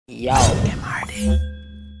Yo, MRD.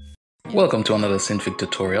 Welcome to another Synfig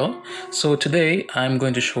tutorial. So today I'm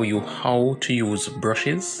going to show you how to use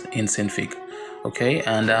brushes in Synfig. Okay,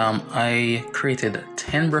 and I created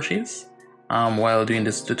 10 brushes while doing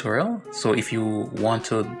this tutorial. So if you want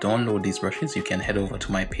to download these brushes, you can head over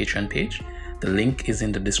to my Patreon page. The link is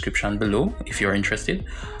in the description below if you're interested.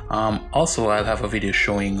 Also, I'll have a video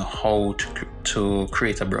showing how to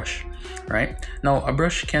create a brush. Right now, a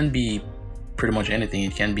brush can be pretty much anything.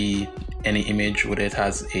 It can be any image, whether it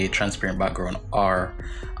has a transparent background or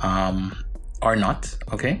not.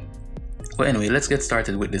 Okay, well, anyway, let's get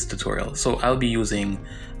started with this tutorial. So I'll be using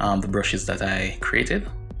the brushes that I created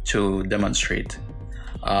to demonstrate.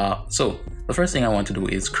 So the first thing I want to do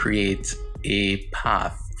is create a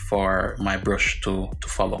path for my brush to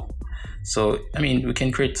follow. So I mean, we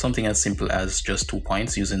can create something as simple as just 2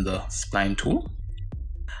 points using the spline tool,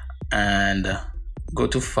 and go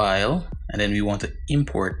to File, and then we want to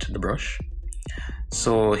import the brush.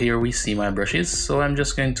 So here we see my brushes, so I'm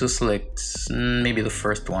just going to select maybe the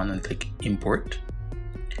first one and click import,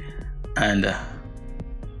 and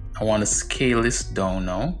I want to scale this down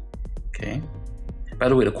now. Okay, by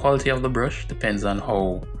the way, the quality of the brush depends on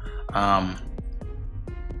how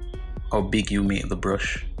big you make the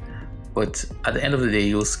brush, but at the end of the day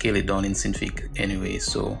you'll scale it down in Synfig anyway,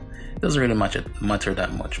 so it doesn't really matter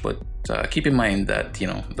that much. But keep in mind that, you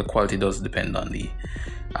know, the quality does depend on the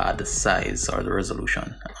size or the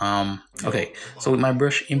resolution. Okay, so with my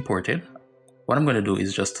brush imported, what I'm going to do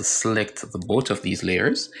is just to select both of these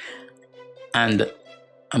layers, and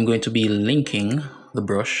I'm going to be linking the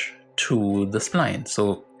brush to the spline.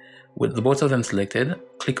 So with the both of them selected,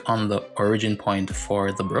 click on the origin point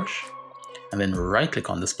for the brush, and then right click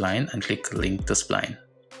on the spline and click link to spline.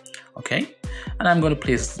 Okay, and I'm going to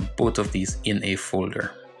place both of these in a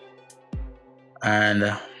folder,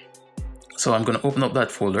 and so I'm going to open up that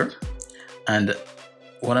folder, and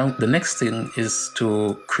the next thing is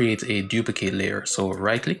to create a duplicate layer. So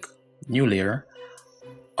right click, new layer,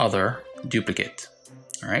 other, duplicate.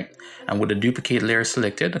 All right, and with the duplicate layer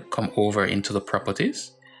selected, come over into the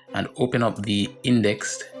properties and open up the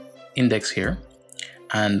index here,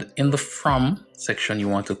 and in the from section you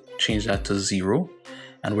want to change that to 0,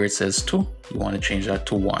 and where it says 2 you want to change that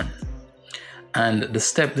to 1. And the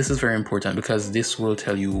step, this is very important because this will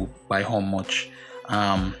tell you by how much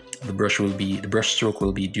the brush stroke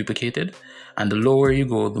will be duplicated, and the lower you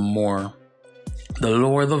go, the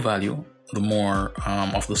lower the value, the more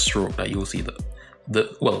of the stroke that you'll see,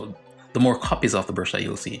 the more copies of the brush that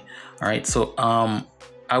you'll see. All right, so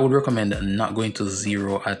I would recommend not going to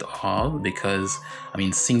 0 at all, because I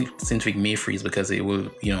mean Synfig may freeze because it will,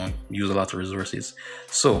 you know, use a lot of resources.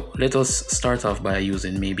 So let us start off by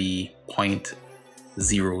using maybe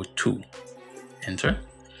 0.02. Enter.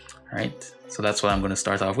 All right, so that's what I'm going to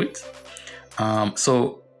start off with.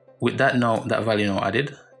 So with that value now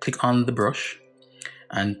added, click on the brush,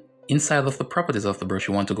 and inside of the properties of the brush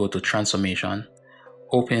you want to go to transformation,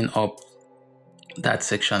 open up that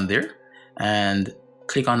section there, and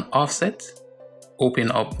click on offset,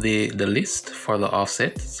 open up the list for the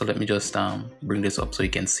offset. So let me just bring this up so you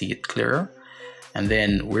can see it clearer, and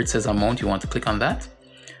then where it says amount you want to click on that,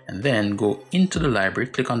 and then go into the library,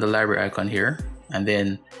 click on the library icon here, and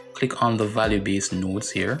then click on the value based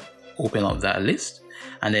nodes here, open up that list,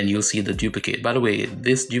 and then you'll see the duplicate. By the way,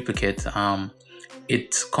 this duplicate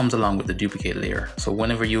it comes along with the duplicate layer, so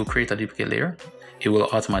whenever you create a duplicate layer, it will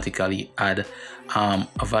automatically add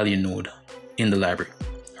a value node in the library.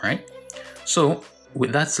 All right, so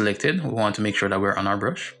with that selected, we want to make sure that we're on our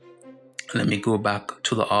brush. Let me go back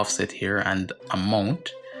to the offset here and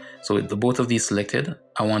amount. So with both of these selected,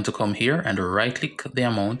 I want to come here and right click the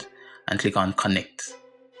amount and click on connect.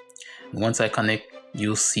 Once I connect,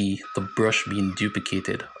 you'll see the brush being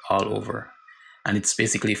duplicated all over, and it's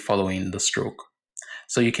basically following the stroke.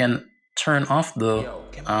 So you can turn off the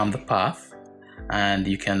path, and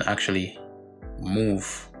you can actually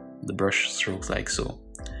move the brush strokes like so.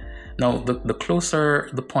 Now the closer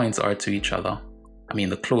the points are to each other, I mean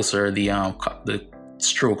the closer the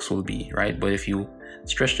strokes will be, right? But if you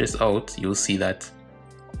stretch this out, you'll see that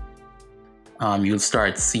you'll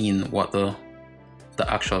start seeing what the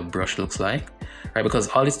actual brush looks like, right? Because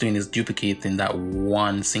all it's doing is duplicating that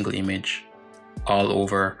one single image all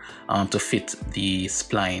over to fit the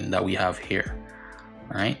spline that we have here.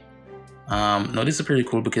 All right, now this is pretty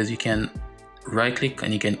cool because you can right click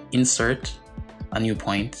and you can insert a new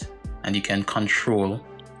point, and you can control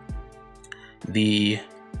the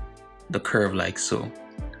curve like so,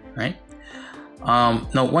 right?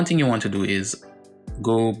 Now one thing you want to do is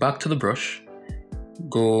go back to the brush,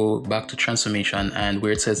 go back to transformation, and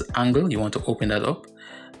where it says angle, you want to open that up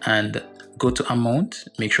and go to amount.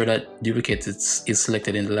 Make sure that duplicate is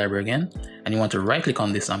selected in the library again, and you want to right click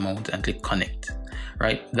on this amount and click connect.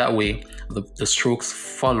 Right, that way the strokes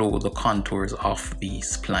follow the contours of the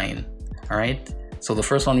spline. All right, so the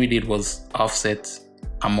first one we did was offset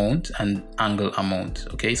amount and angle amount.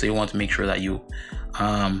 Okay, so you want to make sure that you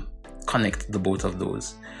connect the both of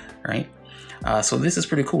those. Right, so this is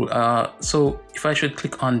pretty cool. So if I should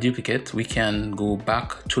click on duplicate, we can go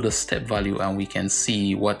back to the step value and we can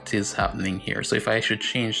see what is happening here. So if I should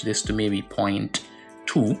change this to maybe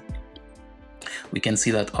 0.2, we can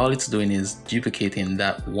see that all it's doing is duplicating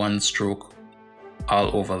that one stroke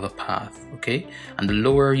all over the path. Okay, and the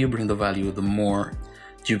lower you bring the value, the more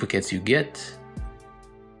duplicates you get.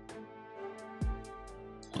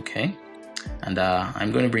 Okay, and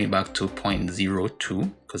I'm going to bring it back to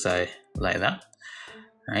 0.02 because I like that.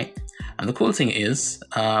 Right, and the cool thing is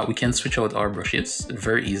we can switch out our brushes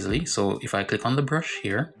very easily. So if I click on the brush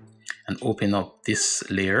here and open up this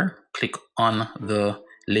layer, click on the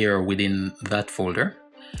layer within that folder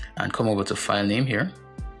and come over to file name here,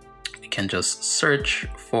 we can just search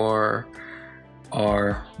for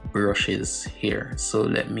our brushes here. So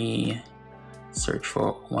let me search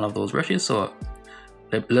for one of those brushes. So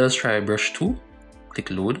let us try brush 2,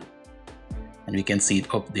 click load, and we can see it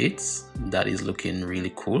updates. That is looking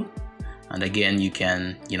really cool. And again, you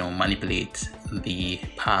can, manipulate the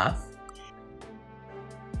path.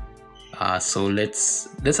 So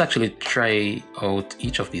let's actually try out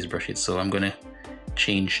each of these brushes. So I'm gonna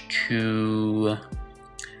change to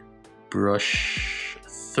brush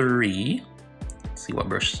 3. Let's see what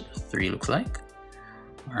brush 3 looks like.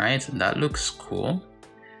 All right, that looks cool.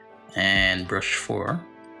 And brush 4,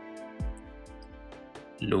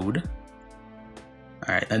 load.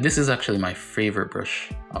 All right, and this is actually my favorite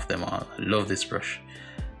brush of them all. I love this brush.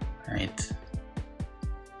 All right,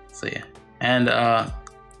 so yeah, and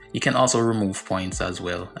you can also remove points as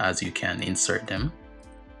well as you can insert them.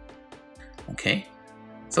 Okay,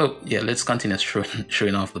 so yeah, let's continue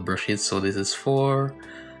showing off the brushes. So this is 4.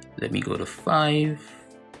 Let me go to 5.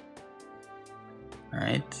 All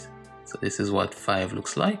right, so this is what 5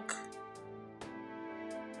 looks like.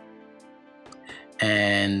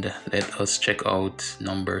 And let us check out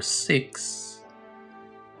number 6.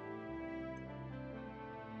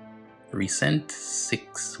 Recent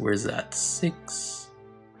 6. Where's that? 6.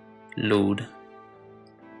 Load.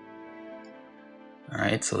 All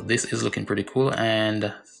right, so this is looking pretty cool,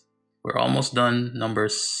 and we're almost done. Number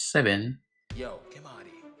 7. Yo, come on.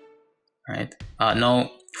 All right.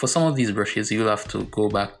 Now for some of these brushes, you'll have to go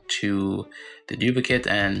back to the duplicate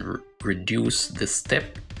and reduce the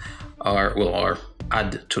step, or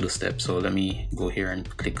add to the step. So let me go here and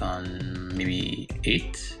click on maybe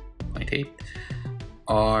 0.8,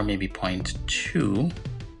 or maybe 0.2.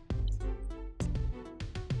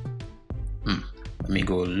 Let me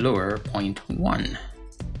go lower, 0.1.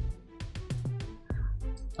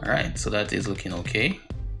 All right, so that is looking okay.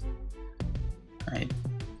 All right,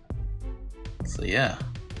 so yeah.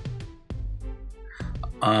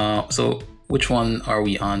 So which one are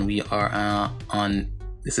we on? We are on,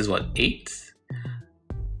 this is what, 8?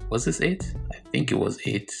 Was this 8? I think it was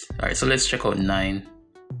 8. All right, so let's check out 9.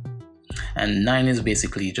 And 9 is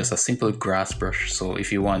basically just a simple grass brush. So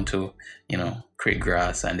if you want to, create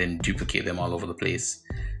grass and then duplicate them all over the place,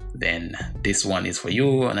 then this one is for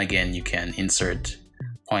you. And again, you can insert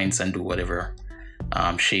points and do whatever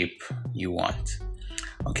shape you want.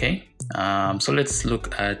 Okay, so let's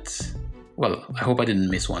look at, well, I hope I didn't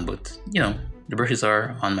miss one, but the brushes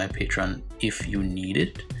are on my Patreon if you need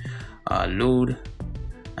it. Load,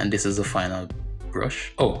 and this is the final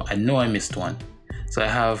brush. Oh, I know I missed one. So I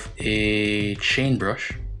have a chain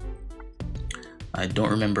brush. I don't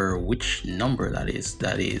remember which number that is.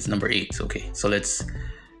 That is number 8. Okay, so let's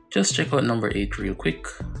just check out number 8 real quick.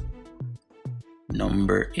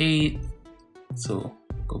 Number 8. So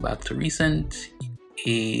go back to recent.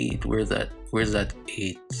 8. Where's that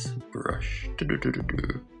 8 brush?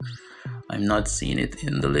 I'm not seeing it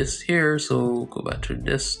in the list here. So go back to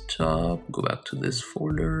desktop. Go back to this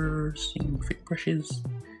folder. Synfig brushes.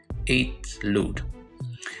 8. Load.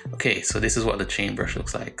 Okay, so this is what the chain brush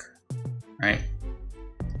looks like, right?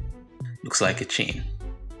 Looks like a chain.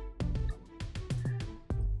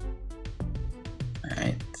 All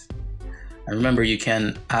right. And remember, you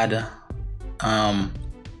can add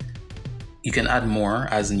more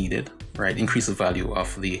as needed, right? Increase the value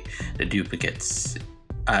of the duplicates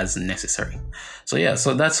as necessary. So yeah,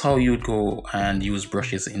 so that's how you'd go and use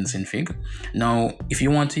brushes in Synfig. Now, if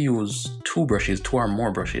you want to use 2 or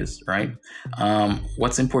more brushes, right?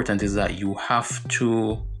 What's important is that you have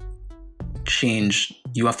to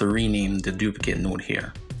rename the duplicate node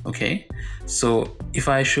here. Okay, so if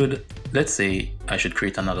I should, let's say I should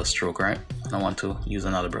create another stroke, right? And I want to use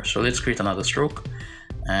another brush. So let's create another stroke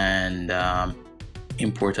and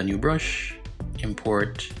import a new brush.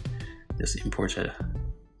 Just import a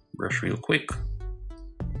brush real quick.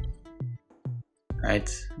 Right,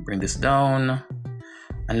 bring this down.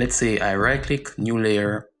 And let's say I right click, new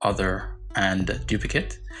layer, other, and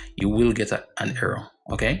duplicate. You will get an error,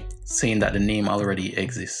 okay? Saying that the name already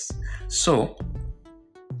exists. So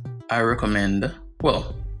I recommend,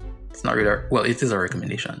 well, it's not really, well, it is a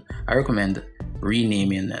recommendation. I recommend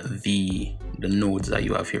renaming the nodes that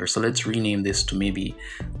you have here. So let's rename this to maybe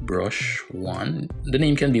brush 1. The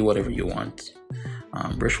name can be whatever you want,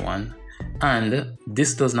 brush 1. And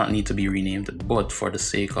this does not need to be renamed, but for the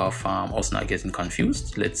sake of us not getting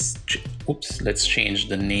confused, let's change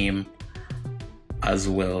the name as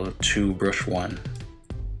well to brush 1,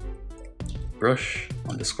 brush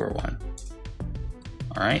 _ 1.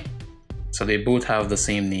 All right, so they both have the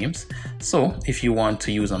same names. So if you want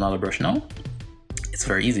to use another brush now, it's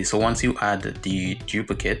very easy. So once you add the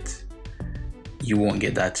duplicate, you won't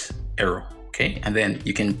get that error, okay? And then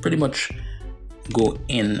you can pretty much go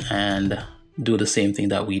in and do the same thing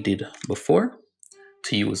that we did before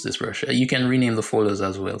to use this brush. You can rename the folders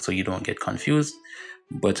as well so you don't get confused,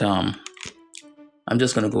 but I'm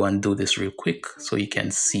just gonna go and do this real quick so you can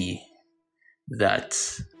see that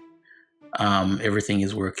everything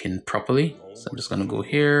is working properly. So I'm just gonna go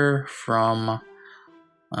here from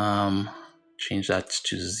change that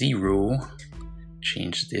to 0,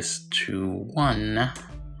 change this to 1,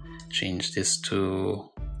 change this to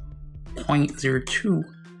 0.02,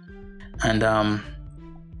 and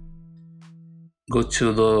go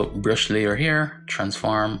to the brush layer here,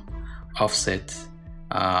 transform, offset,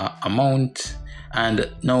 amount.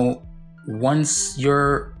 And now once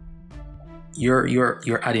you're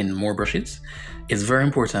adding more brushes, it's very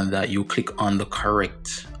important that you click on the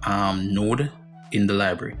correct node in the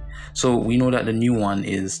library. So we know that the new one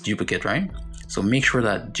is duplicate, right? So make sure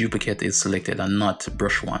that duplicate is selected and not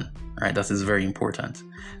brush 1. Right, that is very important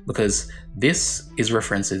because this is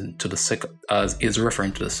referencing to the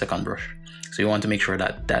referring to the second brush. So you want to make sure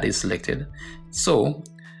that that is selected. So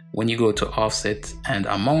when you go to offset and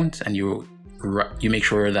amount, and you make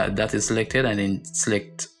sure that that is selected, and then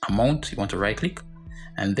select amount, you want to right click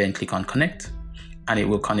and then click on connect, and it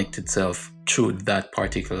will connect itself to that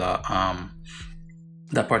particular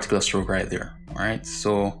stroke right there. All right,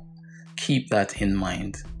 so keep that in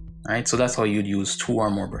mind. All right, so that's how you'd use 2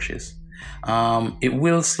 or more brushes. It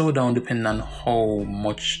will slow down depending on how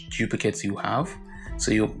much duplicates you have.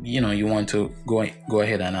 So you want to go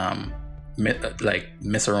ahead and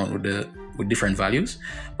mess around with different values.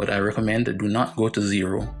 But I recommend do not go to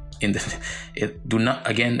 0 in the do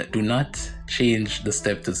not change the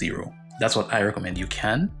step to 0. That's what I recommend. You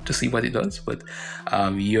can to see what it does, but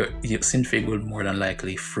your Synfig will more than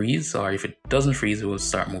likely freeze, or if it doesn't freeze, it will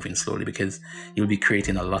start moving slowly because you'll be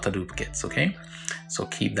creating a lot of duplicates, okay? So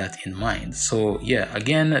keep that in mind. So yeah,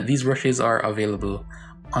 again, these brushes are available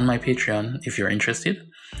on my Patreon if you're interested.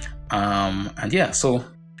 And yeah, so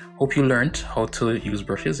hope you learned how to use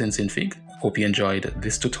brushes in Synfig. Hope you enjoyed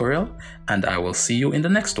this tutorial, and I will see you in the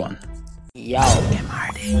next one. Yo,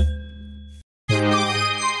 MRD.